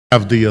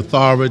Have the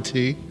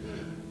authority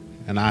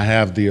and I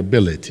have the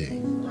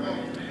ability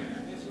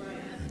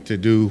to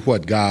do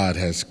what God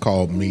has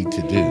called me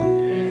to do.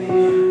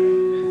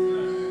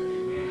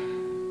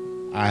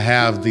 I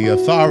have the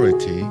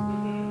authority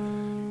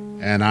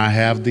and I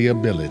have the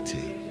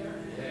ability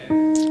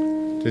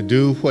to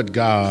do what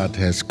God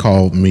has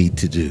called me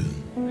to do.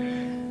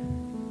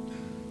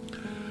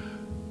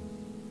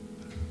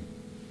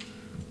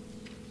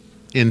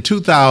 In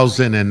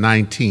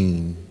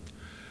 2019,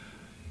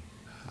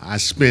 I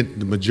spent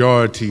the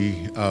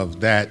majority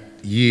of that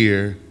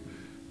year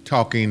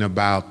talking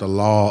about the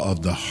law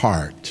of the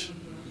heart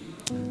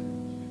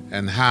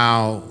and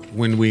how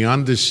when we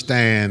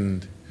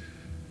understand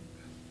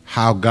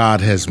how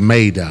God has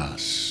made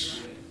us,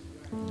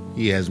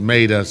 He has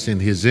made us in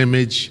His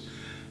image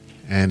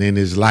and in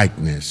His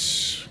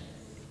likeness,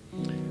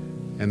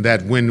 and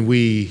that when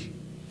we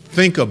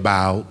think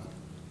about,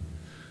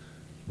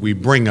 we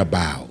bring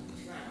about.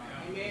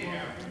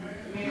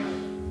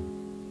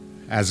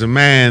 As a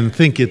man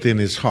thinketh in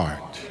his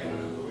heart,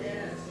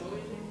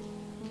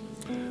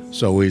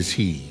 so is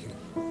he.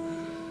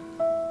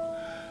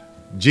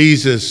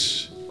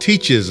 Jesus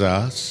teaches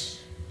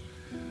us,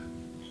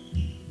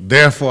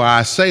 therefore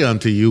I say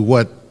unto you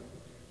what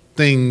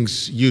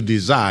things you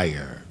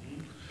desire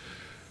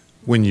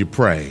when you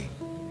pray.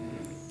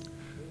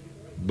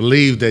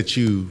 Believe that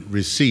you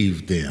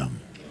receive them,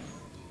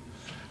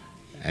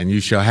 and you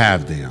shall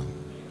have them.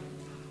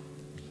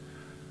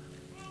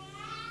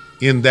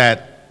 In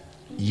that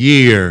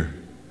year,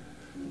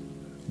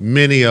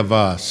 many of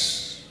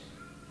us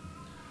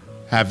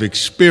have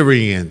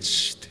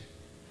experienced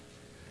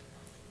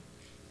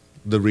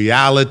the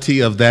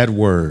reality of that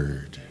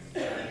word.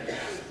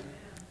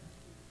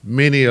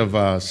 Many of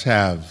us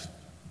have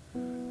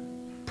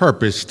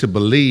purpose to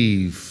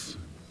believe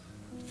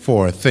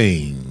for a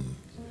thing,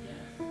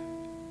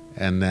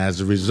 and as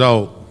a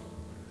result,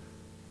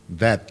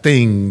 that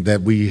thing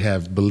that we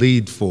have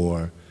believed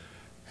for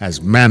has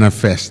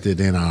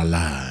manifested in our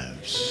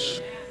lives.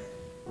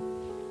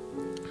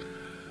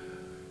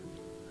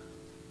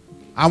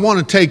 I want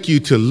to take you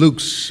to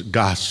Luke's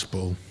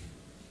Gospel,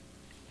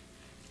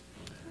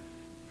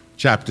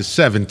 chapter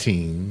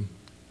 17,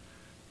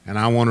 and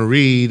I want to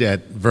read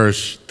at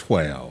verse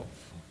 12.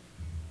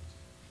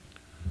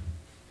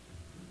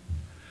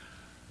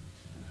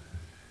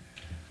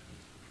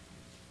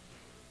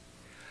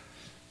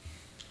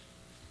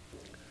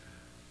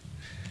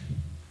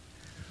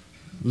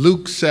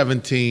 Luke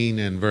 17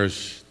 and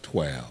verse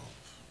 12.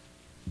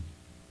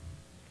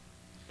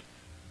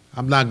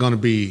 I'm not going to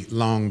be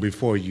long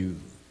before you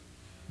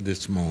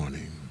this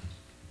morning.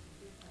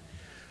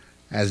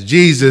 As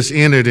Jesus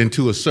entered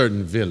into a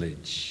certain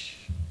village,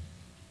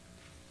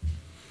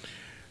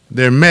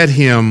 there met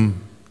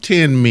him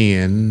 10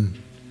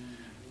 men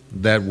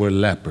that were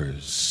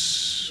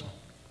lepers,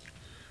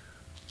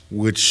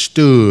 which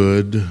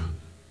stood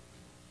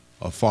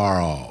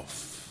afar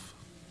off.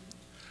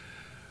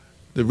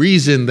 The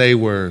reason they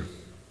were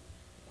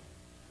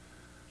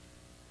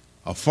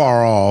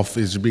afar off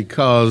is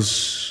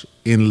because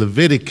in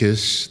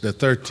Leviticus, the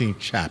 13th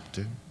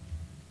chapter,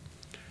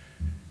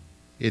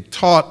 it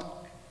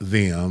taught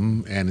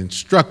them and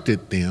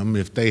instructed them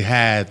if they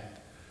had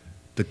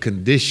the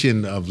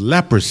condition of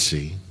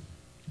leprosy,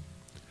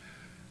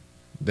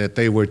 that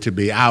they were to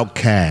be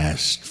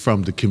outcast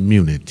from the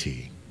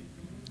community,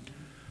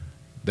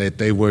 that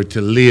they were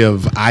to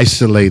live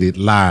isolated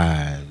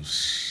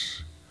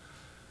lives,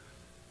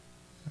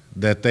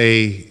 that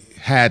they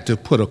had to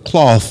put a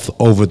cloth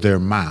over their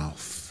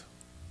mouth,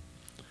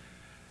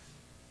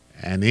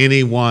 and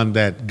anyone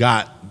that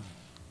got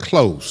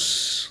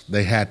close,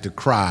 they had to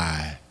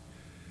cry,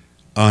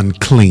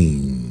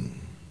 unclean,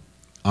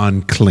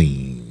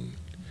 unclean,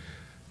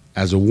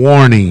 as a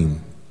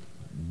warning,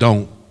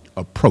 don't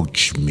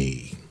approach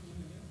me.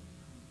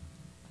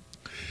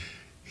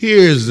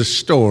 Here's the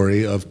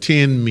story of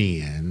 10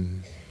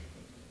 men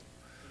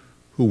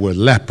who were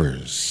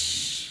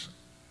lepers,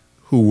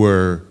 who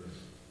were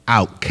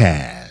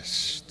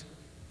outcast,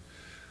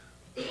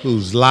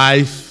 whose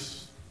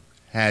life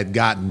had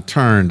gotten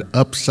turned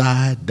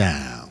upside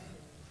down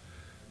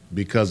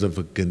because of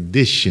a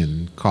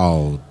condition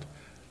called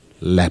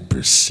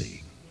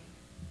leprosy.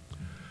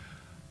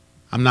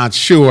 I'm not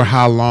sure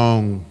how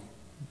long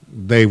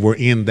they were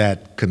in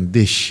that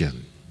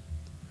condition,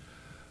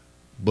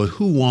 but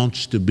who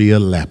wants to be a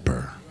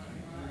leper?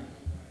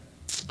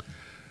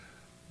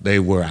 They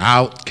were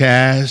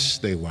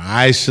outcast, they were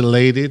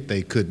isolated,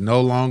 they could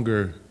no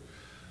longer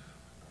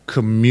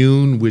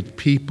commune with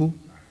people.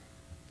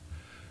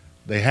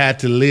 They had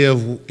to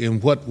live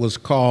in what was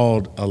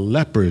called a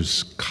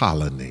leper's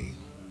colony.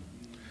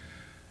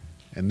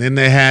 And then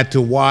they had to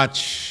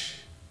watch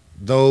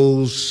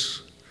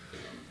those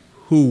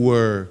who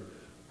were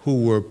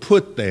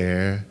put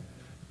there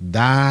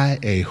die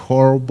a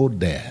horrible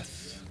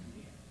death.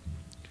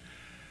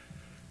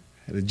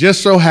 And it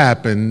just so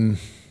happened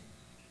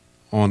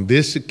on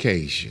this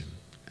occasion,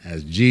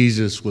 as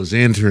Jesus was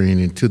entering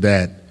into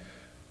that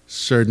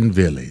certain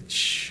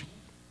village,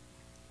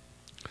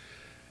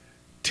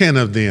 10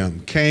 of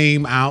them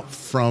came out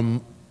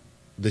from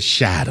the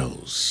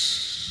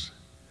shadows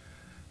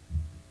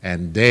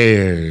and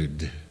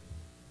dared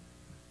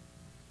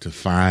to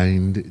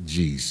find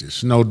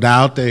Jesus. No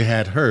doubt they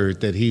had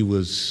heard that he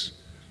was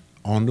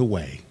on the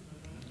way.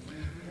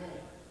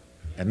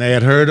 And they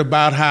had heard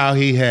about how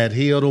he had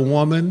healed a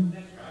woman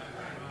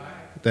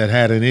that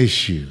had an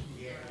issue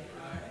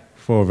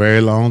for a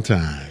very long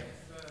time.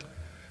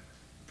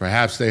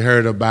 Perhaps they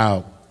heard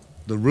about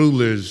the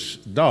ruler's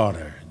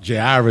daughter,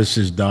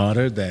 Jairus'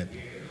 daughter, that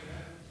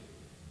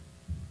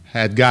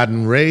had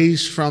gotten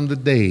raised from the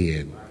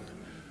dead.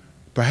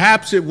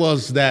 Perhaps it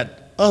was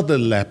that other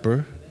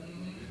leper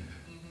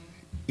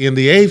in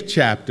the 8th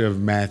chapter of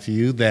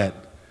Matthew that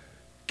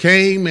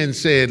came and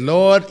said,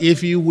 Lord,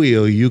 if you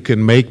will, you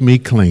can make me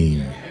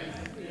clean.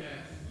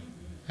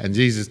 And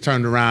Jesus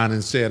turned around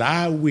and said,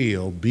 I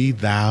will, be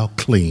thou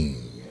clean.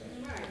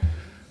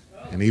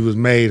 And he was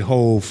made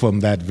whole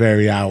from that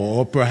very hour.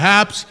 Or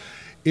perhaps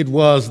it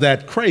was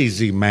that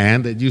crazy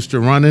man that used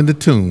to run in the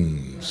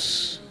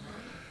tombs.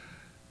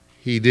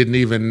 He didn't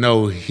even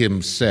know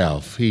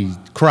himself. He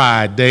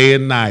cried day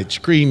and night,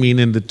 screaming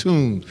in the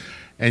tombs.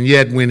 And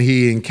yet when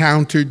he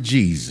encountered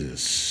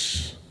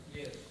Jesus,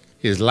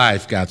 his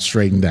life got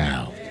straightened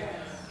out.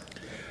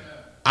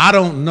 I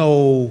don't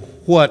know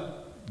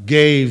what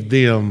gave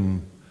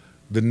them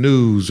the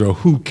news or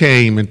who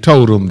came and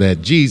told them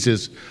that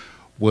Jesus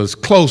was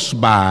close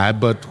by,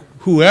 but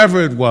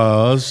whoever it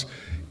was,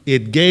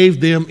 it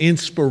gave them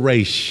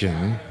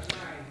inspiration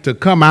to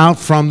come out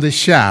from the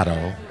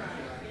shadow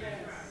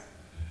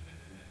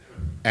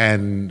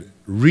and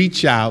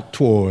reach out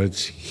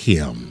towards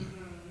him.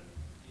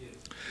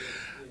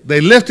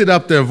 They lifted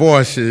up their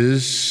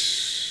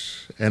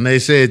voices and they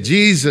said,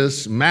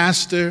 Jesus,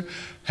 Master,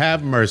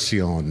 have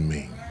mercy on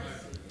me.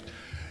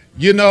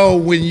 You know,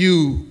 when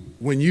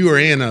you are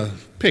in a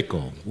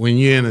pickle, when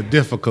you're in a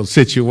difficult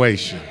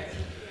situation,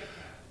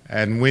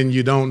 and when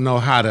you don't know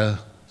how to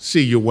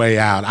see your way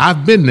out.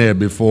 I've been there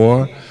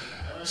before.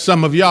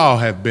 Some of y'all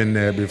have been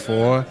there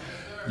before.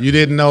 You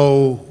didn't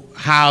know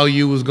how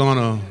you was going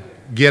to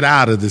get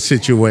out of the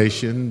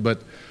situation,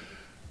 but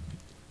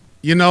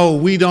you know,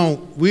 we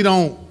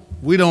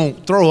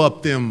don't throw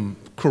up them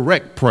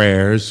correct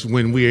prayers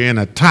when we're in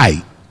a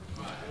tight.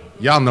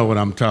 Y'all know what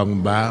I'm talking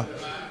about.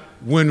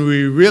 When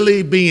we're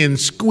really being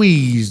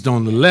squeezed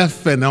on the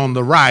left and on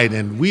the right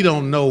and we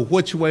don't know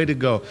which way to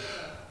go.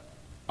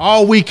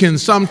 All we can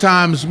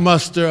sometimes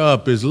muster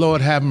up is,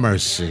 Lord, have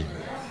mercy.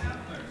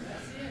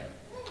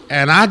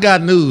 And I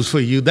got news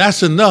for you.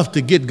 That's enough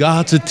to get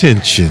God's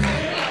attention.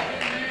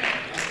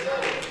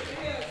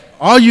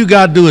 All you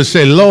got to do is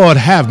say, Lord,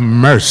 have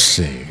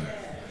mercy.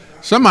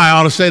 Somebody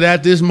ought to say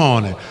that this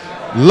morning.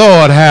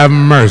 Lord, have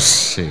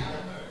mercy.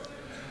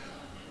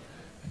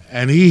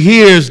 And he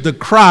hears the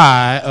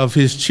cry of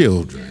his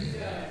children.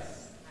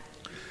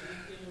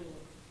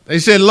 They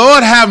said,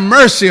 Lord, have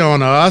mercy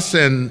on us.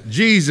 And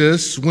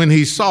Jesus, when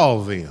he saw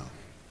them,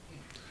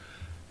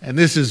 and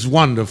this is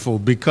wonderful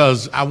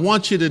because I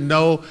want you to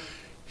know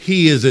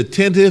he is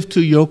attentive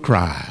to your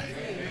cry.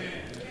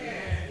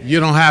 You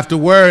don't have to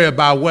worry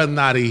about whether or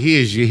not he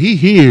hears you. He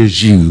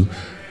hears you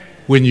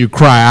when you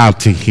cry out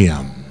to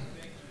him.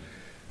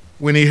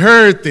 When he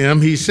heard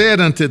them, he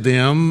said unto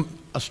them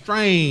a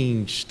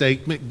strange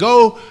statement,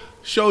 go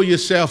show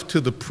yourself to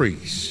the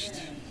priest.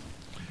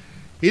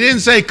 He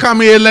didn't say,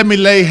 come here, let me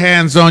lay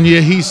hands on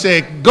you. He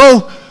said,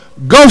 go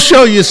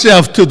show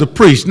yourself to the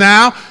priest.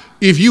 Now,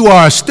 if you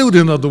are a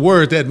student of the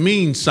word, that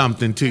means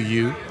something to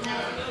you.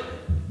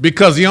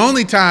 Because the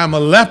only time a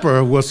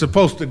leper was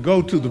supposed to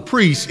go to the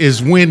priest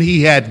is when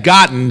he had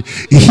gotten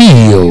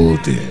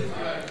healed.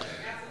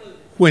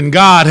 When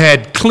God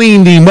had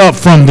cleaned him up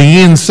from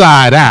the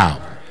inside out.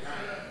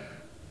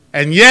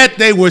 And yet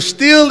they were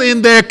still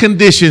in their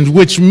conditions,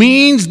 which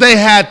means they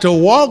had to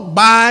walk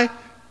by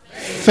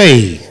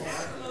faith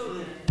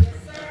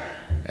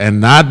and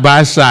not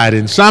by sight.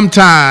 And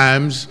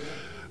sometimes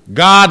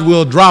God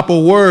will drop a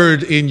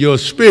word in your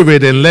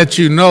spirit and let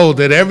you know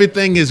that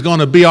everything is going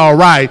to be all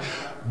right.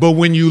 But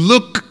when you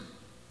look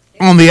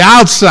on the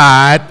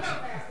outside,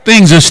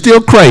 things are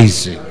still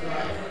crazy.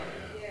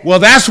 Well,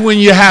 that's when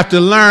you have to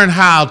learn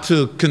how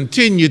to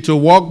continue to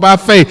walk by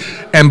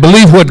faith and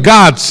believe what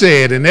God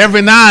said. And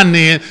every now and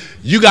then,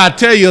 you got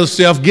to tell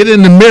yourself, get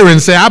in the mirror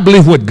and say, I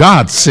believe what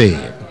God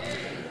said.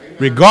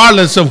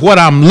 Regardless of what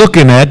I'm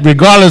looking at,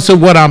 regardless of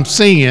what I'm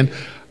seeing,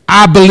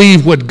 I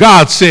believe what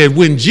God said.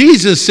 When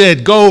Jesus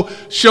said, go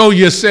show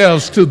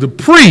yourselves to the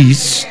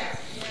priest,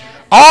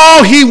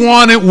 all he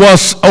wanted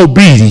was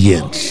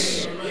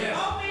obedience.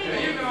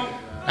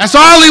 That's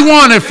all he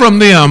wanted from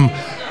them.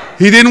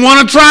 He didn't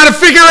want to try to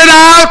figure it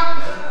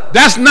out.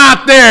 That's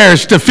not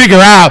theirs to figure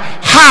out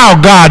how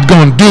God's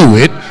going to do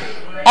it.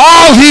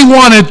 All he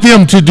wanted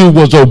them to do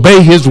was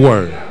obey his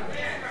word.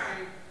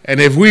 And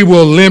if we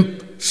will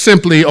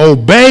simply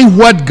obey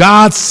what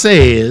God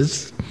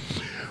says,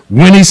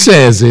 when he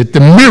says it, the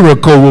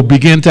miracle will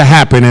begin to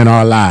happen in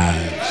our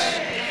lives.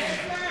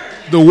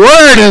 The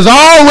word has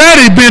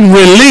already been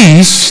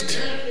released.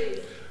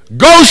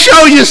 Go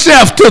show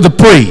yourself to the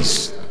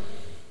priest.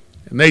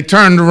 And they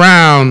turned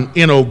around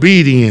in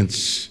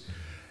obedience,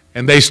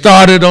 and they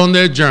started on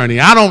their journey.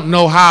 I don't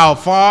know how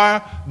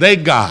far they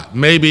got.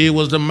 Maybe it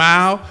was a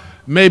mile,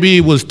 maybe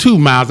it was 2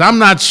 miles. I'm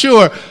not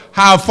sure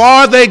how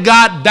far they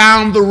got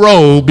down the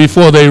road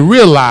before they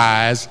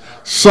realized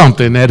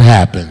something had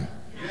happened.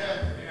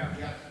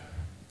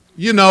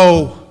 You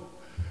know,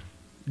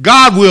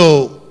 God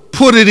will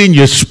put it in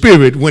your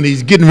spirit when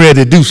he's getting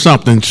ready to do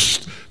something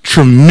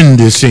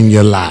tremendous in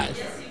your life.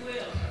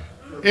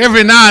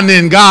 Every now and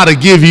then God will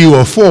give you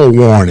a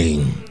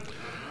forewarning.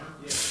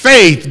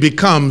 Faith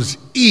becomes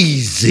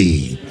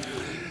easy.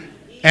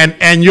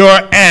 And your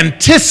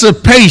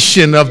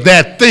anticipation of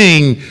that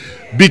thing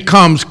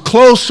becomes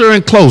closer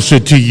and closer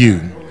to you.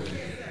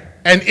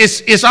 And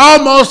it's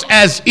almost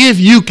as if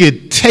you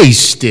could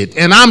taste it.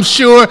 And I'm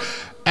sure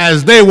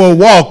as they were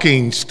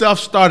walking, stuff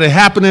started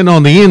happening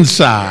on the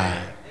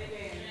inside.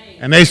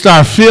 And they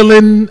start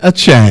feeling a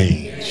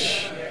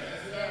change.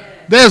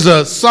 There's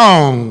a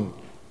song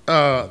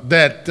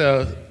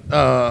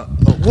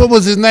what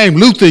was his name?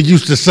 Luther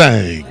used to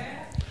sing.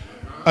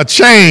 A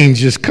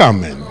change is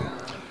coming.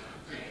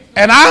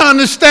 And I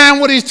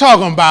understand what he's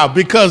talking about,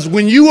 because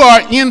when you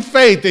are in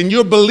faith and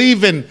you're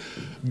believing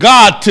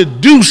God to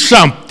do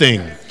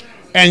something,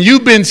 and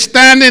you've been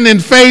standing in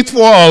faith for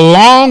a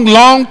long,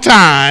 long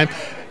time,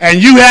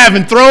 and you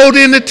haven't thrown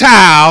in the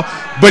towel,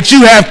 but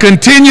you have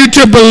continued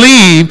to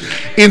believe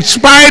in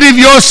spite of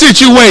your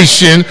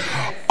situation,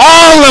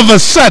 all of a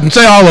sudden,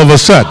 say all of a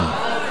sudden.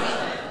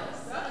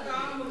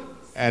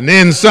 And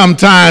then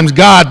sometimes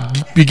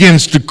God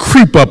begins to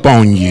creep up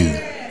on you,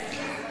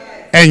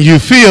 and you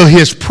feel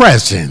his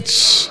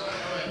presence.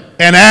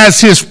 And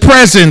as his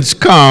presence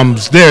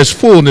comes, there's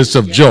fullness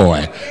of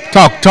joy.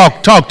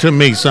 Talk to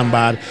me,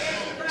 somebody.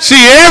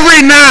 See,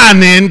 every now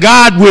and then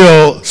God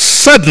will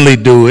suddenly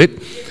do it.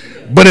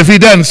 But if he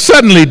doesn't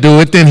suddenly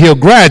do it, then he'll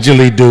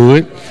gradually do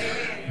it.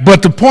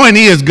 But the point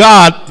is,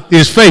 God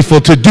is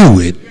faithful to do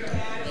it.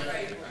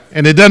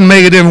 And it doesn't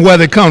make a difference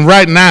whether it comes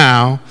right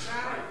now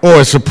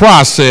or it's a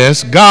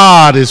process.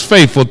 God is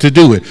faithful to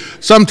do it.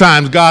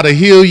 Sometimes God will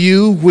heal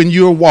you when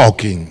you're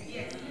walking.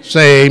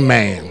 Say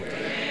amen.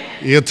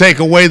 He'll take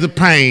away the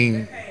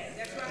pain.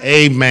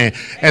 Amen.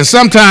 And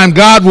sometimes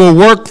God will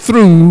work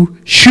through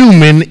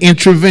human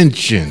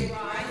intervention.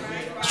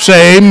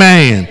 Say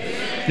amen.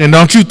 And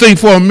don't you think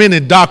for a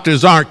minute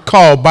doctors aren't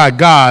called by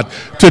God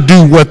to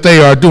do what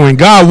they are doing.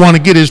 God wants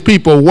to get his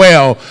people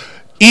well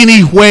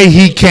any way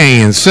he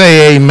can.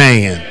 Say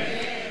amen.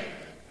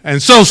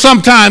 And so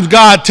sometimes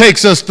God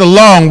takes us the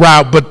long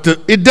route, but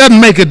it doesn't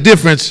make a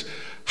difference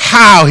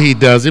how he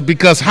does it,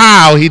 because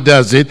how he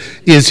does it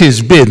is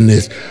his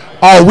business.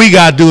 All we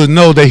got to do is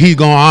know that he's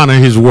going to honor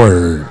his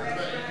word.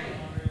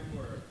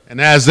 And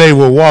as they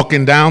were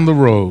walking down the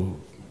road,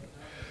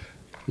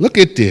 look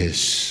at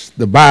this.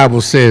 The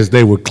Bible says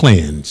they were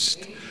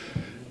cleansed.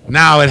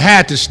 Now, it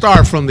had to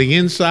start from the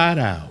inside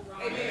out.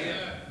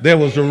 There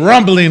was a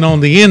rumbling on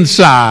the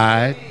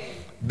inside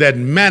that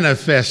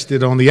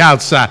manifested on the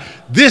outside.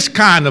 This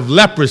kind of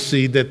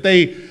leprosy that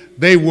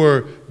they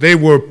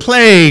were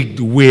plagued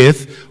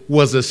with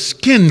was a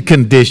skin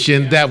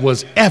condition that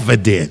was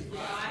evident.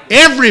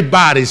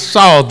 Everybody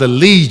saw the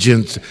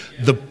lesions,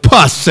 the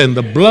pus and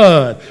the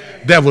blood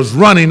that was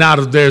running out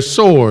of their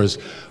sores.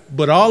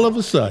 But all of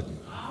a sudden,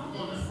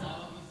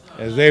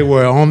 as they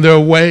were on their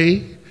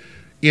way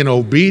in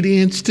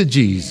obedience to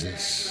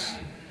Jesus,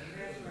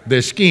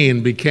 their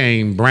skin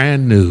became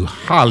brand new.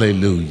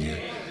 Hallelujah.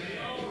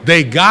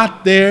 They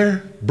got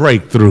their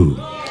breakthrough.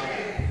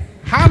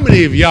 How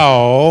many of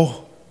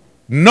y'all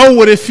know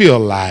what it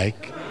feels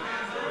like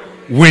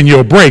when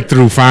your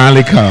breakthrough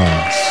finally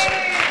comes?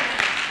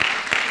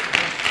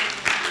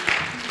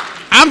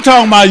 I'm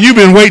talking about you've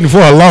been waiting for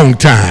a long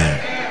time.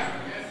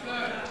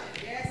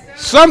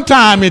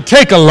 Sometimes it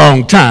take a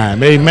long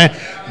time, amen.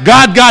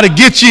 God got to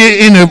get you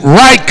in the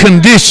right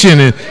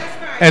condition,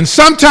 and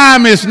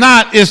sometimes it's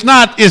not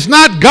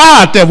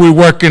God that we're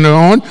working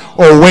on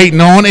or waiting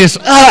on, it's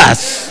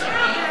us.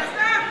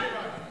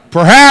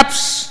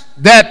 Perhaps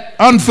that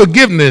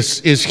unforgiveness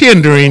is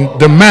hindering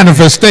the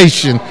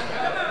manifestation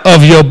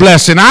of your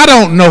blessing. I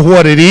don't know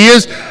what it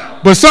is,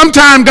 but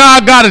sometimes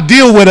God got to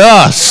deal with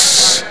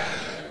us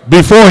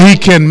before he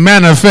can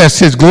manifest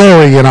his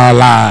glory in our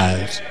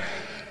lives.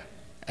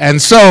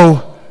 And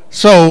so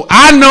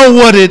I know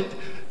what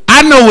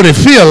it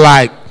feels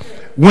like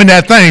when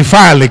that thing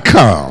finally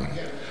comes.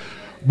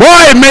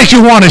 Boy, it makes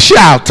you want to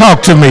shout.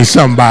 Talk to me,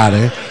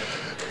 somebody.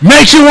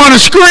 Makes you want to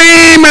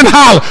scream and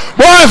holler.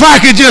 Boy, if I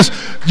could just,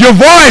 your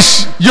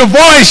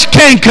voice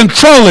can't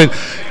control it.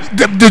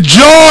 The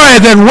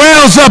joy that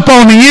wells up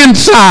on the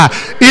inside,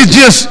 it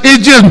just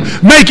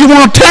make you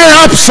want to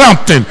tear up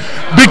something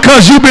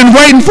because you've been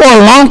waiting for a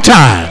long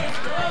time.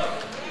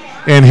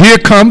 And here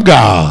come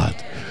God.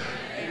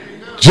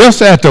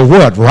 Just at the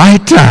what? Right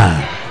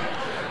time.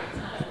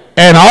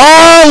 And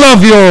all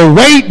of your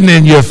waiting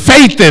and your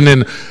faithing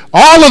and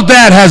all of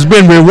that has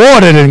been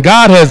rewarded, and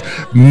God has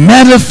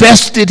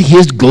manifested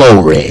his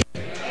glory.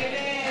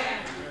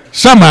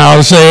 Somebody ought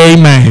to say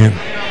amen.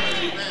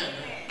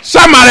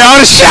 Somebody ought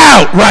to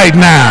shout right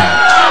now.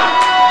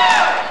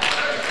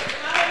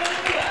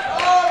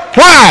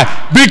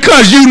 Why?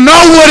 Because you know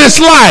what it's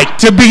like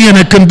to be in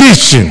a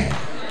condition.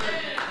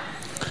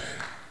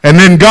 And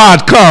then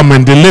God come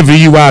and deliver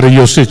you out of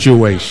your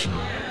situation.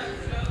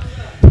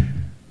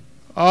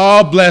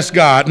 Oh, bless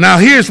God. Now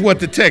here's what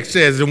the text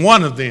says. And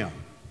one of them,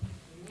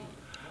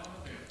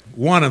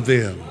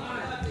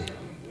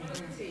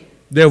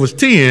 there was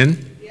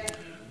 10,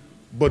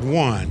 but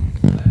one.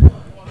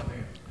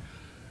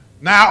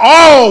 Now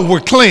all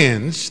were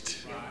cleansed.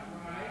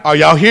 Are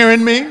y'all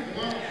hearing me?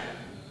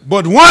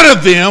 But one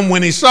of them,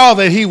 when he saw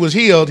that he was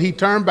healed, he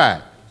turned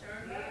back.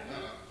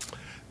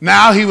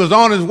 Now he was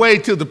on his way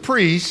to the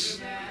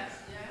priest,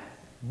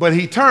 but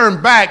he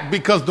turned back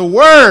because the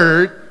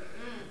word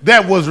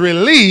that was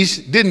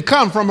released didn't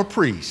come from a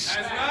priest.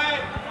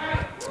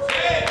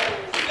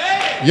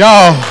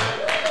 Y'all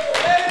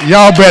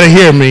better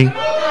hear me.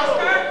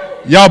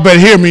 Y'all better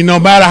hear me. No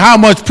matter how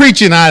much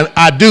preaching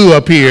I do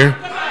up here,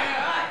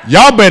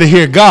 y'all better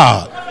hear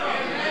God.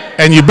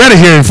 And you better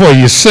hear him for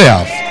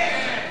yourself.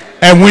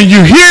 And when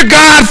you hear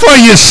God for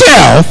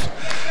yourself,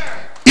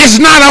 it's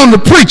not on the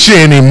preacher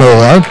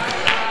anymore,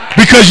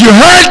 because you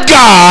heard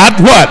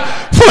God, what?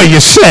 For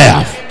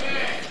yourself.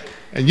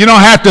 And you don't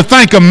have to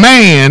thank a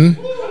man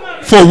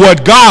for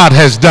what God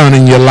has done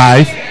in your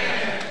life.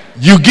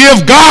 You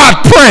give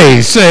God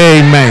praise.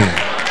 Say amen.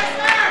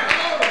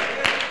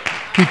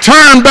 He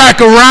turned back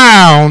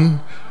around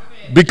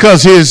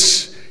because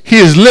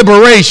his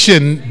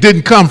liberation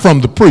didn't come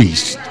from the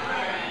priest.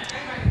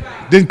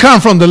 Didn't come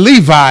from the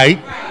Levite.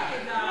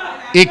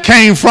 It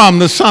came from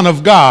the Son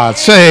of God.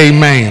 Say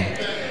amen.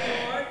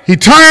 He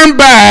turned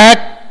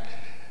back,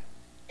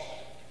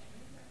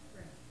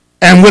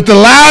 and with a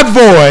loud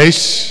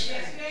voice,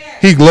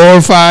 he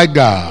glorified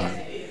God.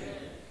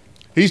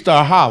 He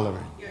started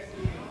hollering.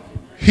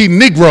 He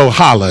Negro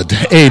hollered.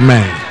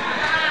 Amen.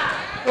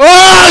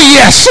 Oh,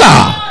 yes,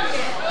 sir.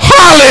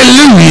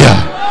 Hallelujah.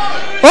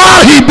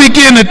 Oh, he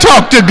began to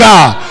talk to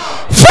God.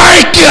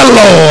 Thank you,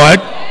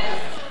 Lord.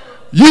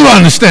 You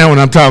understand what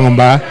I'm talking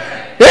about.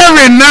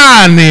 Every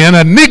now and then,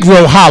 a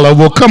Negro holler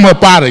will come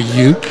up out of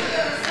you.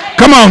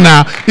 Come on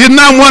now. It's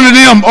not one of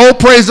them, oh,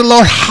 praise the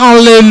Lord,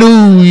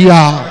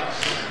 hallelujah.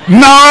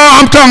 No,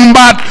 I'm talking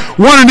about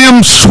one of them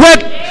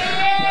sweat,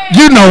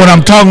 you know what I'm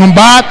talking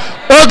about,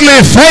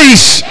 ugly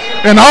face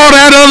and all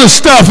that other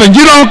stuff, and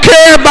you don't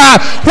care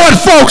about what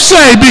folks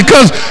say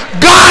because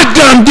God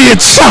done did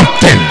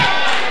something.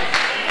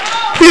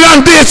 He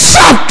done did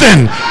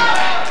something.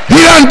 He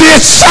done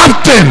did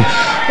something.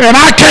 And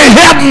I can't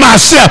help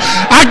myself.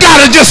 I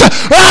got to just,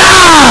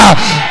 oh,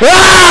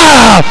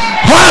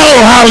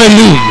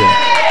 hallelujah.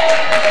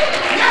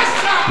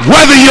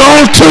 Whether you're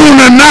on tune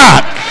or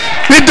not,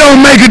 it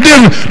don't make a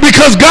difference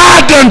because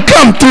God done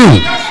come through.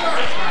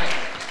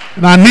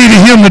 And I needed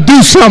him to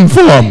do something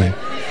for me.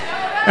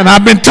 And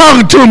I've been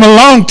talking to him a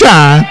long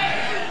time.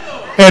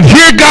 And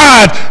here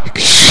God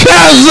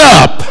shows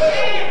up.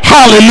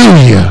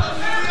 Hallelujah.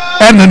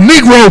 And the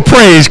Negro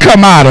praise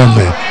come out of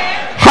me.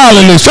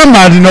 Hallelujah.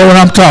 Somebody know what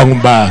I'm talking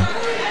about.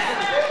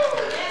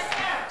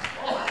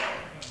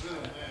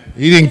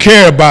 He didn't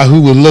care about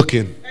who was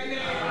looking,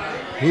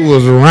 who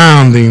was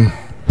around him.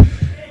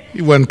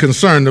 He wasn't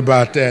concerned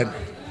about that.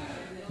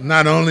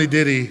 Not only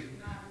did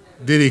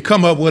he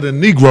come up with a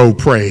Negro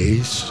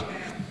praise,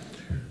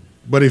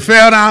 but he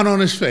fell down on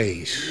his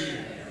face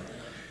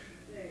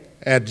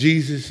at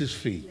Jesus'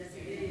 feet,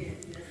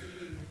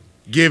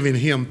 giving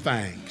him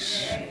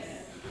thanks.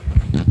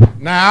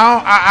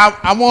 Now,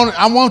 I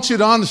want you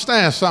to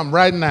understand something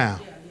right now.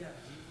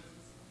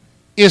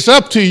 It's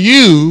up to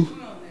you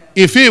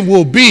if it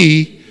will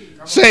be,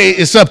 say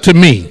it's up to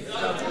me.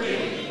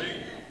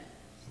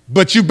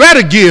 But you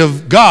better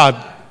give God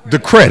the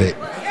credit.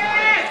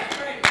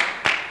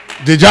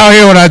 Did y'all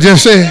hear what I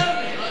just said?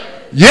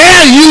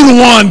 Yeah, you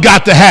the one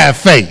got to have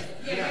faith.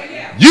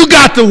 You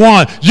got the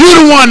one.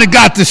 You the one that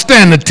got to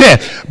stand the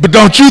test. But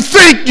don't you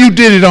think you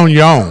did it on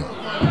your own.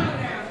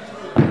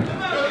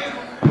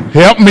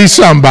 Help me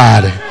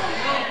somebody.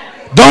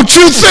 Don't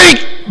you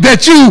think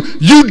that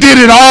you did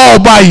it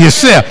all by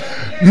yourself.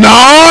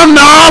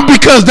 No,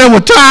 because there were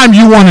times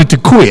you wanted to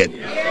quit.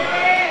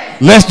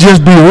 Let's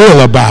just be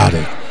real about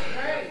it.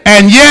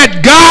 And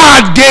yet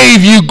God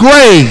gave you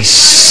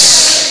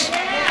grace.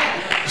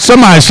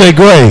 Somebody say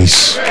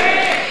grace.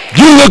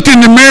 You looked in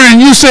the mirror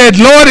and you said,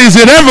 Lord, is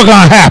it ever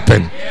going to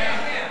happen?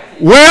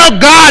 Well,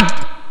 God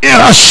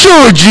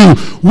assured you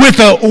with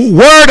a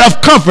word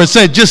of comfort,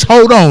 said, just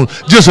hold on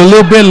just a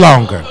little bit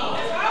longer.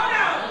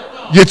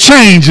 Your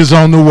change is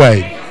on the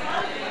way.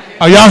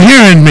 Are y'all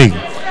hearing me?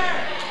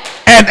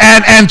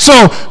 And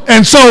so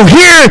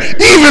here,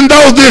 even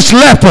though this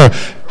leper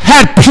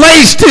had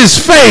placed his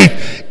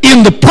faith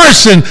in the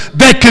person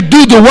that could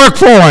do the work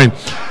for him,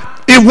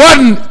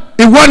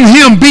 it wasn't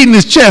him beating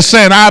his chest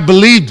saying, I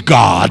believed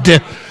God,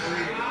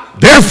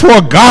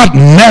 therefore God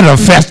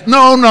manifest.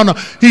 No.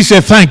 He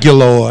said, thank you,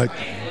 Lord.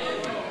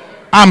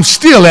 I'm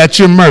still at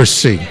your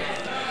mercy.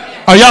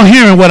 Are y'all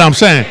hearing what I'm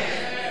saying?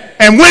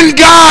 And when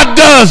God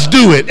does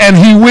do it, and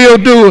he will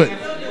do it,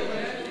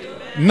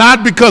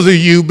 not because of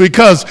you,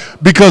 because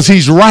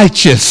he's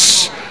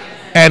righteous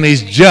and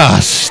he's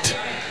just.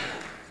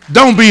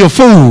 Don't be a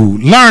fool.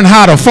 Learn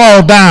how to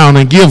fall down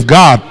and give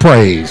God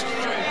praise.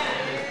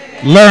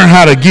 Learn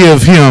how to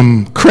give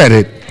him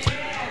credit.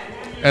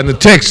 And the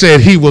text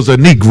said he was a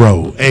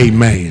Negro.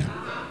 Amen.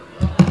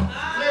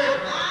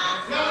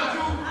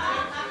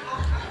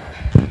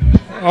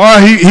 Or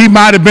he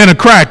might have been a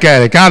crack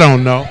addict. I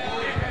don't know.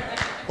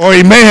 Or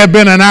he may have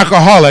been an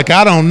alcoholic.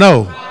 I don't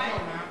know.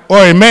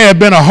 Or he may have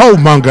been a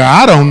homemonger.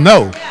 I don't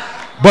know.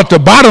 But the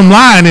bottom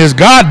line is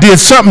God did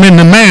something in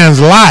the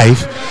man's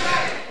life.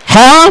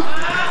 Huh?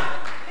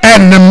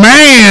 And the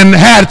man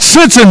had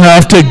sense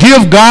enough to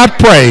give God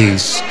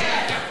praise.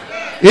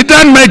 It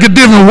doesn't make a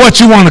difference what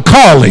you want to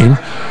call him.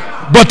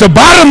 But the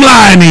bottom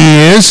line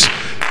is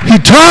he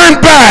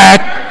turned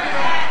back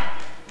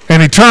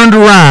and he turned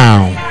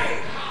around.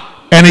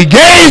 And he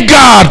gave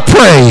God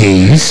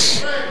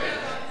praise.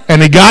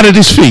 And he got at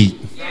his feet.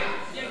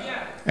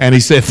 And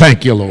he said,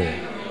 thank you, Lord.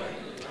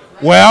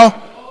 Well,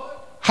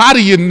 how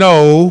do you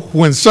know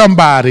when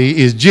somebody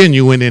is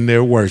genuine in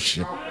their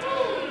worship?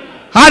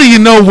 How do you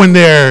know when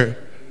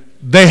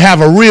they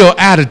have a real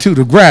attitude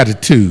of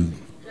gratitude?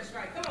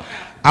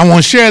 I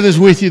want to share this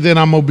with you, then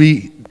I'm going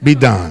to be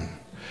done.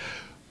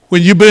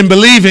 When you've been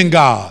believing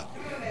God,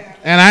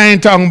 and I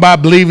ain't talking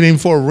about believing him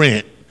for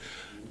rent.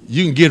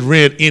 You can get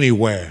rent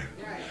anywhere.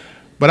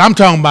 But I'm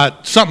talking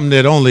about something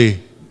that only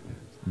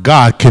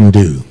God can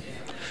do.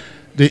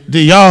 Do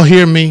y'all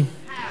hear me?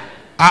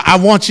 I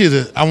want you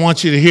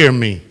to hear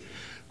me.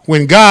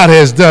 When God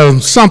has done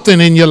something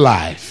in your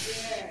life,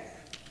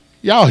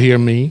 y'all hear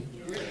me,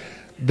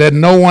 that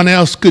no one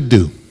else could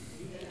do.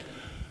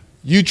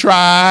 You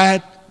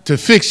tried to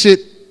fix it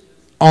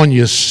on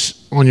your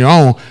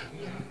own,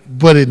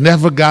 but it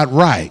never got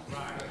right.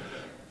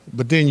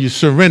 But then you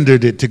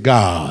surrendered it to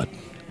God,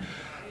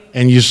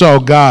 and you saw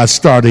God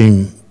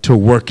starting to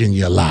work in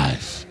your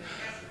life.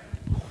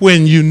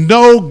 When you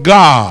know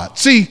God,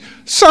 see,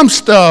 some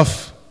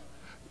stuff,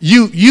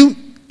 you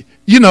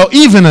know,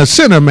 even a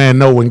sinner man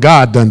know when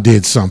God done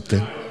did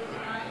something.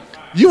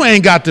 You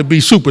ain't got to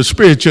be super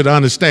spiritual to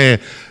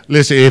understand.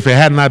 Listen, if it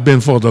had not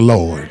been for the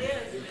Lord.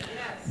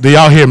 Do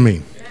y'all hear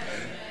me?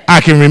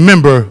 I can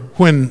remember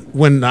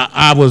when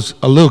I was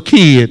a little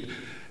kid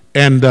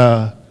and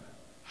I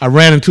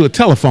ran into a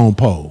telephone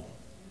pole,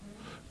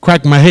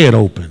 cracked my head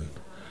open.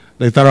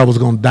 They thought I was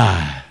going to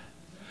die.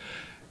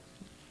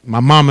 My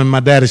mom and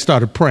my daddy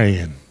started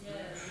praying,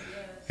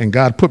 and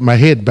God put my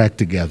head back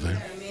together.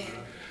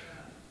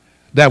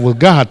 That was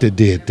God that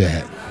did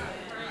that.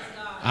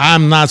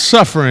 I'm not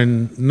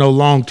suffering no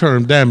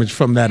long-term damage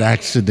from that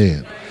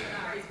accident.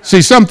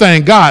 See,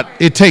 something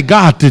it take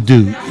God to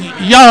do.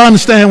 Y'all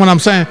understand what I'm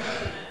saying?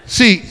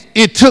 See,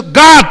 it took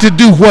God to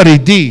do what he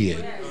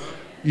did.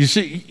 You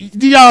see,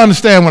 do y'all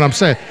understand what I'm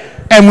saying?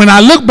 And when I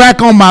look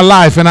back on my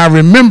life and I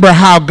remember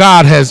how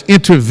God has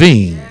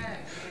intervened,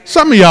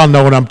 some of y'all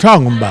know what I'm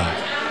talking about.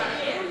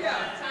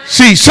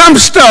 See, some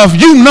stuff,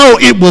 you know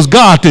it was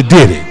God that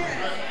did it.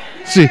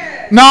 See,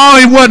 no,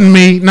 it wasn't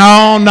me.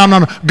 No.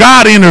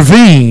 God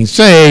intervened.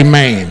 Say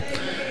amen.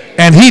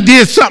 And he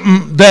did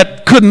something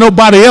that couldn't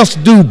nobody else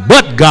do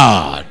but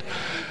God.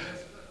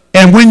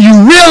 And when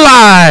you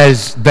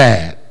realize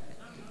that,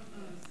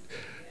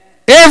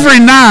 every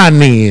now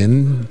and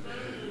then,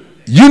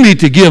 you need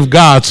to give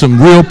God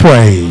some real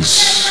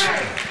praise.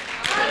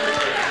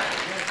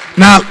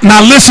 Now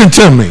listen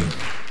to me.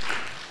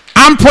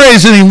 I'm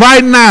praising him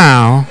right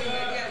now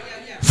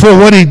for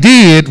what he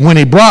did when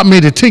he brought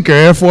me to Tinker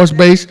Air Force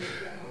Base,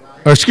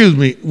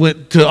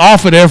 went to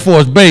Offutt Air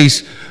Force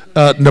Base,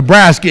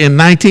 Nebraska in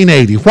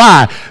 1980.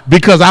 Why?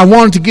 Because I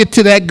wanted to get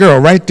to that girl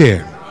right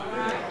there.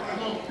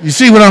 You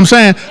see what I'm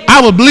saying?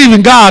 I was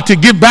believing God to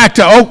get back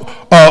to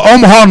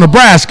Omaha,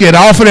 Nebraska at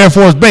Offutt Air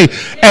Force Base.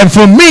 And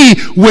for me,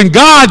 when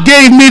God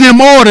gave me them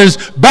orders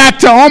back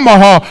to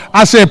Omaha,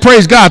 I said,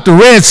 praise God, the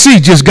Red Sea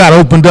just got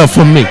opened up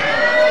for me.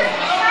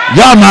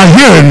 Y'all not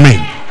hearing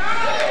me.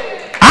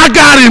 I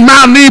got in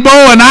Mount Nebo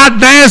and I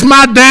danced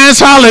my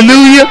dance,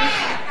 hallelujah.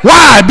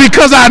 Why?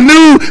 Because I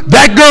knew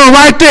that girl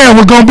right there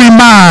was going to be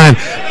mine.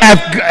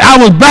 I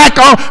was back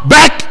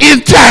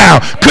in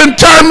town.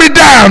 Couldn't turn me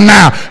down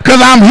now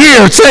because I'm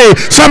here.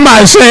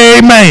 Somebody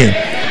say amen.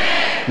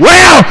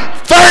 Well,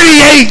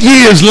 38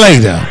 years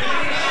later,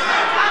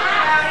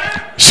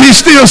 she's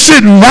still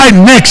sitting right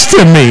next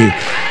to me.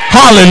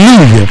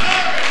 Hallelujah.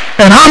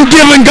 And I'm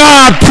giving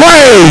God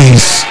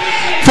praise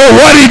for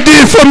what he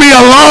did for me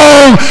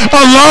along.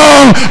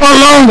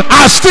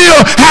 I still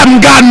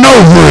haven't gotten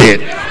over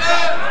it.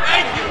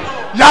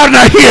 Y'all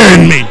not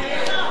hearing me.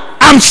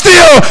 I'm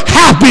still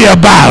happy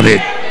about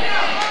it.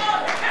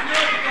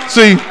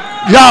 See,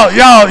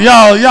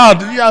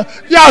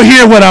 y'all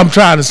hear what I'm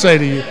trying to say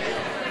to you.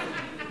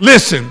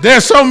 Listen,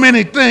 there's so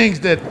many things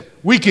that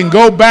we can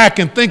go back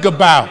and think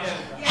about.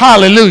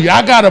 Hallelujah.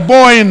 I got a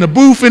boy in the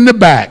booth in the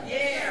back,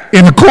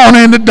 in the corner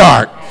in the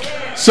dark.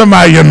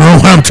 Somebody, you know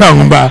what I'm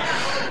talking about.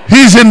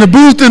 He's in the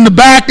booth in the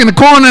back, in the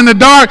corner, in the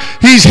dark.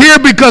 He's here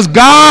because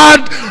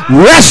God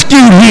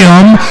rescued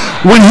him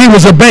when he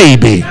was a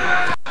baby.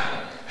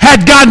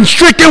 Had gotten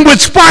stricken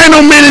with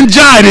spinal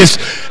meningitis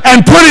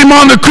and put him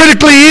on the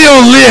critically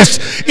ill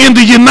list in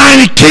the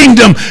United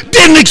Kingdom.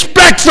 Didn't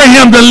expect for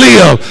him to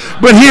live.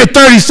 But here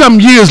 30-something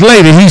years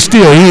later, he's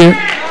still here.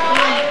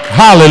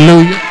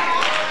 Hallelujah.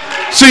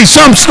 See,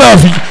 some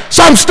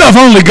stuff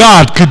only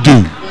God could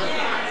do.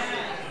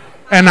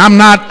 And I'm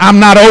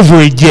not over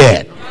it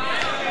yet.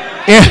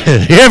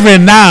 Every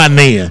now and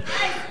then.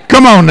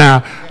 Come on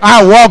now.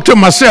 I walk to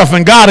myself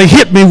and God will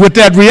hit me with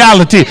that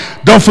reality.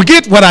 Don't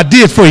forget what I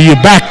did for you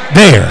back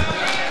there.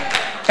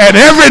 And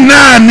every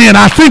now and then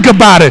I think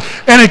about it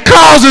and it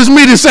causes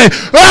me to say,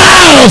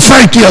 oh,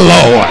 thank you,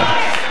 Lord.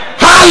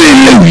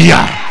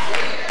 Hallelujah.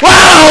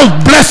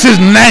 Oh, bless his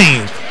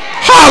name.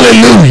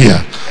 Hallelujah.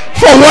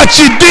 For what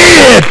you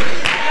did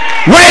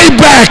way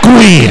back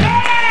when.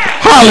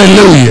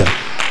 Hallelujah.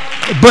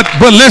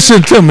 But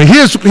listen to me.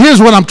 Here's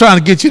what I'm trying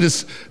to get you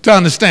to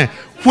understand.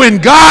 When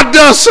God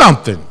does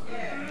something,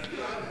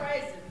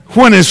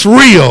 when it's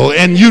real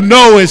and you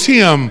know it's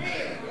him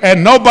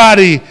and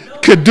nobody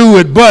could do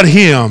it but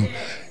him,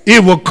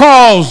 it will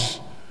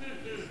cause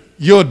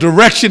your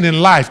direction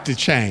in life to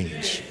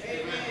change.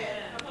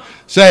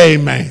 Say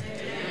amen.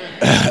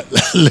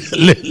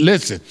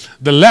 Listen,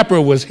 the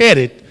leper was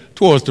headed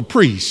towards the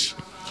priest,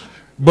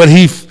 but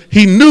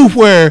he knew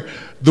where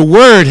the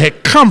word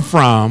had come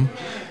from,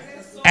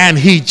 and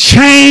he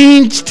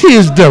changed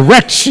his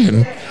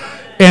direction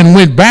and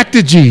went back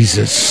to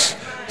Jesus.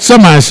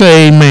 Somebody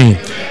say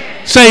amen.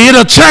 Say,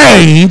 it'll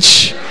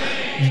change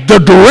the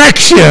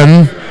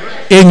direction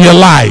in your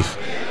life.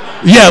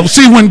 Yeah,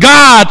 see, when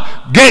God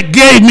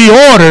gave me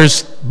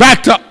orders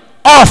back to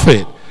off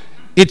it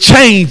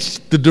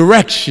changed the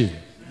direction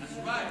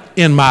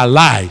in my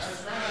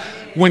life.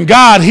 When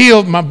God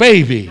healed my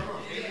baby,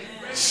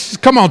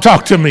 come on,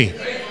 talk to me.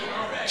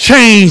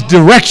 Changed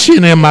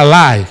direction in my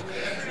life.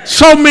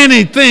 So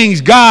many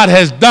things God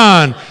has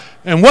done,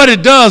 and what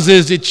it does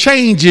is it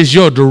changes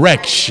your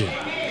direction.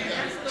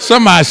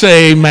 Somebody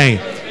say amen.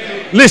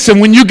 Listen,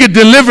 when you get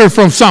delivered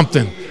from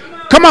something,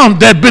 come on,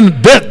 that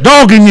been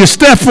dogging your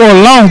step for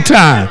a long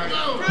time.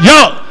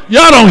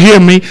 Y'all don't hear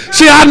me.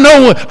 See, I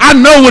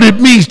know what it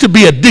means to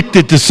be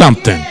addicted to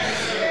something.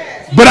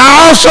 But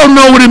I also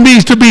know what it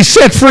means to be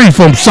set free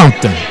from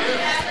something.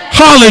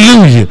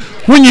 Hallelujah.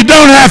 When you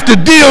don't have to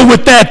deal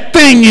with that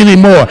thing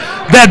anymore,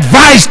 that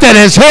vice that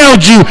has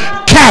held you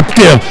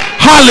captive.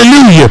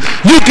 Hallelujah.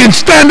 You can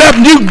stand up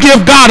and you can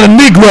give God a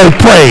Negro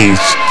praise.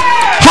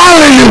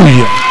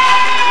 Hallelujah.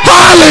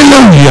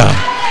 Hallelujah.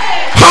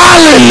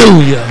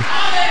 Hallelujah.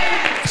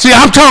 See,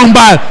 I'm talking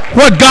about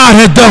what God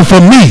has done for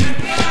me.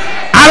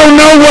 I don't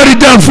know what he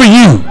done for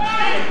you,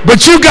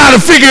 but you got to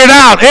figure it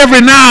out.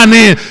 Every now and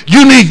then,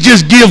 you need to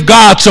just give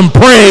God some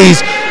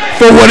praise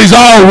for what he's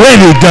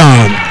already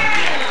done.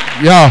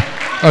 Y'all,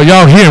 are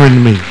y'all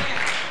hearing me?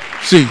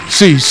 See,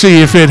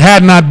 if it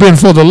had not been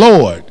for the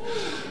Lord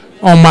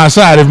on my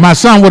side, if my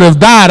son would have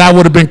died, I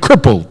would have been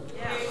crippled.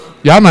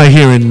 Y'all not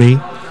hearing me?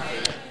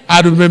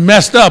 I'd have been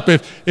messed up.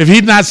 If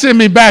he'd not sent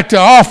me back to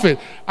Offutt,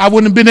 I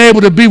wouldn't have been able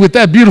to be with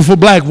that beautiful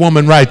black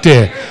woman right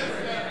there.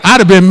 I'd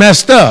have been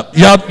messed up.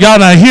 Y'all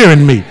not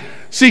hearing me?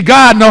 See,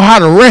 God know how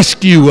to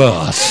rescue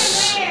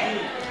us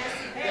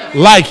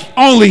like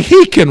only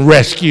he can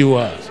rescue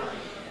us.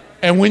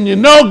 And when you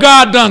know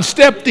God done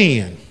stepped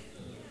in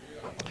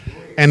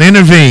and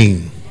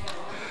intervened,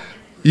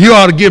 you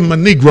ought to give him a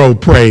Negro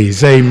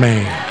praise.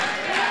 Amen.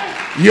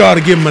 You ought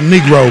to give him a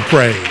Negro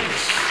praise.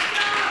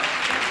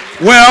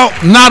 Well,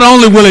 not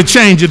only will it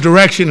change your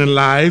direction in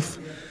life,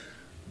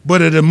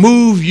 but it'll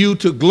move you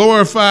to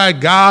glorify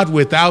God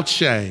without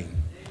shame.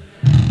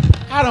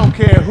 I don't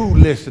care who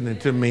listening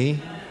to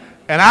me,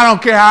 and I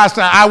don't care how I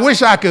sound. I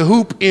wish I could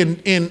hoop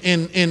in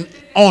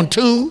on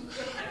tune,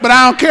 but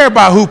I don't care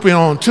about hooping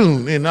on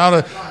tune.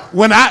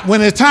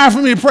 When it's time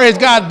for me to praise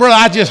God, brother,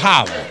 I just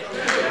holler.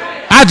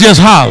 I just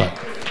holler.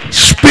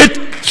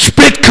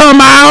 Spit come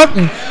out,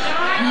 and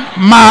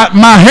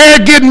my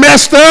hair get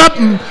messed up,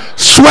 and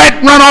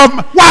sweat run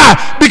off.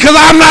 Why? Because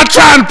I'm not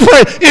trying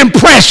to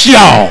impress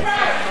y'all.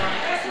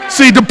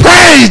 See, the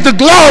praise, the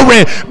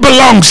glory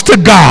belongs to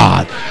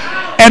God.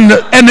 And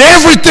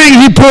everything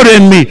he put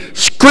in me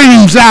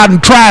screams out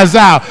and cries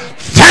out,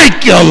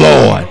 thank you,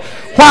 Lord.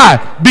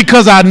 Why?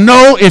 Because I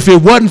know if it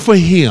wasn't for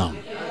him.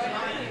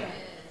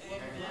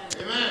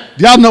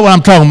 Y'all know what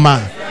I'm talking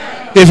about.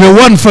 If it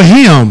wasn't for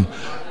him,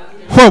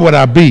 where would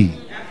I be?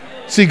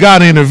 See,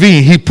 God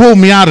intervened. He pulled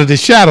me out of the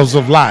shadows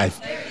of life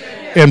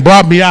and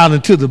brought me out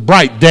into the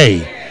bright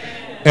day.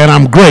 And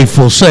I'm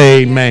grateful.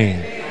 Say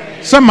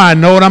amen. Somebody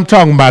know what I'm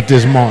talking about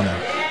this morning.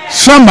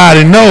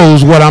 Somebody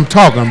knows what I'm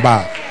talking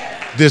about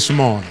this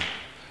morning.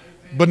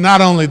 But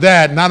not only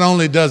that, not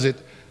only does it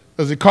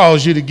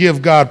cause you to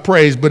give God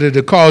praise, but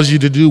it'll cause you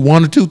to do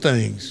one or two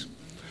things.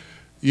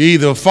 You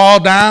either fall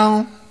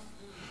down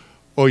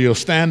or you'll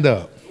stand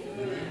up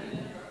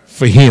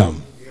for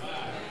him.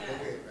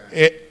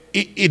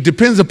 It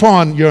depends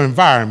upon your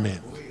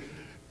environment.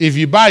 if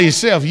you're by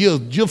yourself,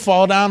 you'll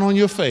fall down on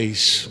your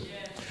face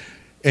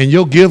and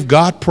you'll give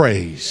God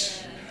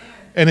praise.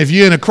 And if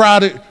you're in a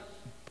crowded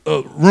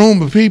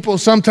room of people,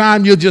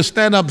 sometimes you'll just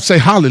stand up and say,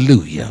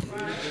 hallelujah.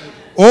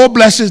 Oh,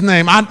 bless his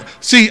name. I'm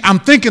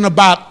thinking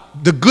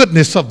about the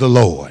goodness of the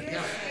Lord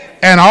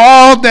and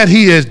all that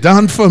he has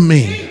done for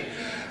me.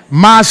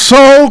 My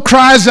soul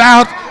cries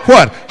out,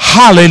 what?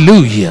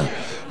 Hallelujah,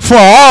 for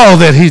all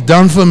that he's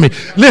done for me.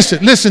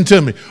 Listen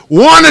to me.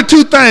 One or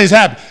two things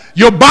happen.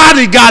 Your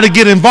body got to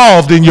get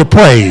involved in your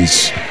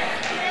praise.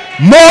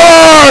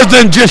 More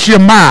than just your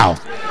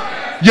mouth.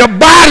 Your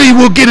body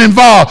will get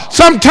involved.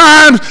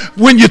 Sometimes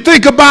when you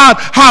think about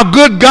how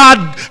good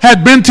God has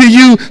been to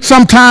you,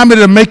 sometimes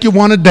it'll make you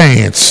want to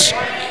dance.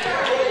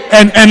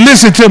 And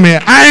listen to me.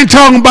 I ain't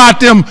talking about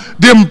them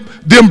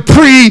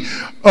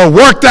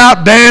worked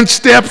out dance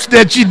steps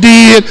that you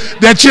did,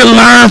 that you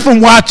learned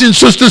from watching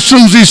Sister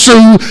Susie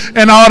Sue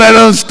and all that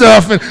other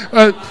stuff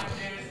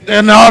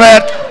and all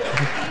that.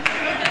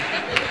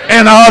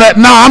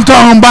 No, I'm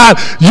talking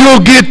about you'll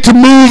get to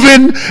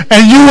moving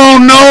and you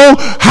won't know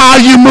how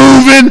you're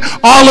moving.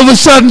 All of a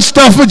sudden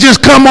stuff will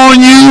just come on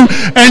you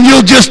and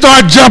you'll just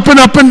start jumping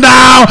up and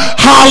down,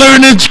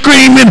 hollering and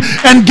screaming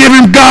and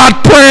giving God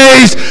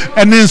praise.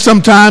 And then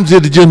sometimes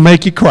it'll just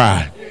make you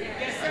cry.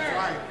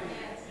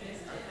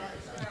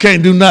 You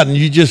can't do nothing.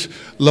 You just,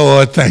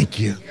 Lord, thank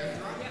you.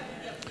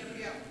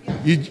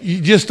 You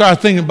just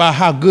start thinking about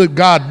how good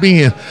God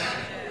been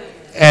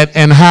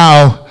and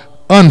how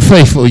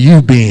unfaithful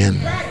you been.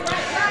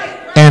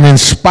 And in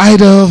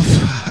spite of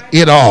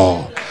it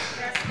all,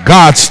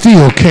 God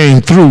still came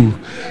through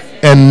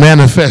and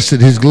manifested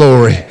his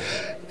glory.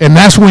 And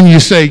that's when you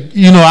say,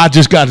 I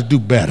just got to do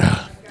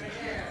better.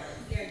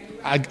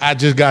 I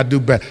just got to do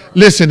better.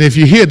 Listen, if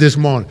you're here this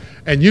morning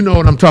and you know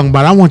what I'm talking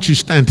about, I want you to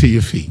stand to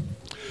your feet.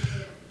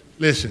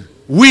 Listen,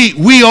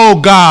 we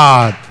owe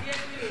God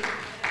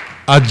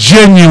a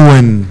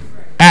genuine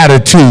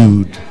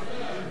attitude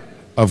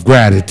of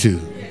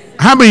gratitude.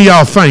 How many of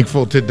y'all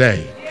thankful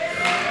today?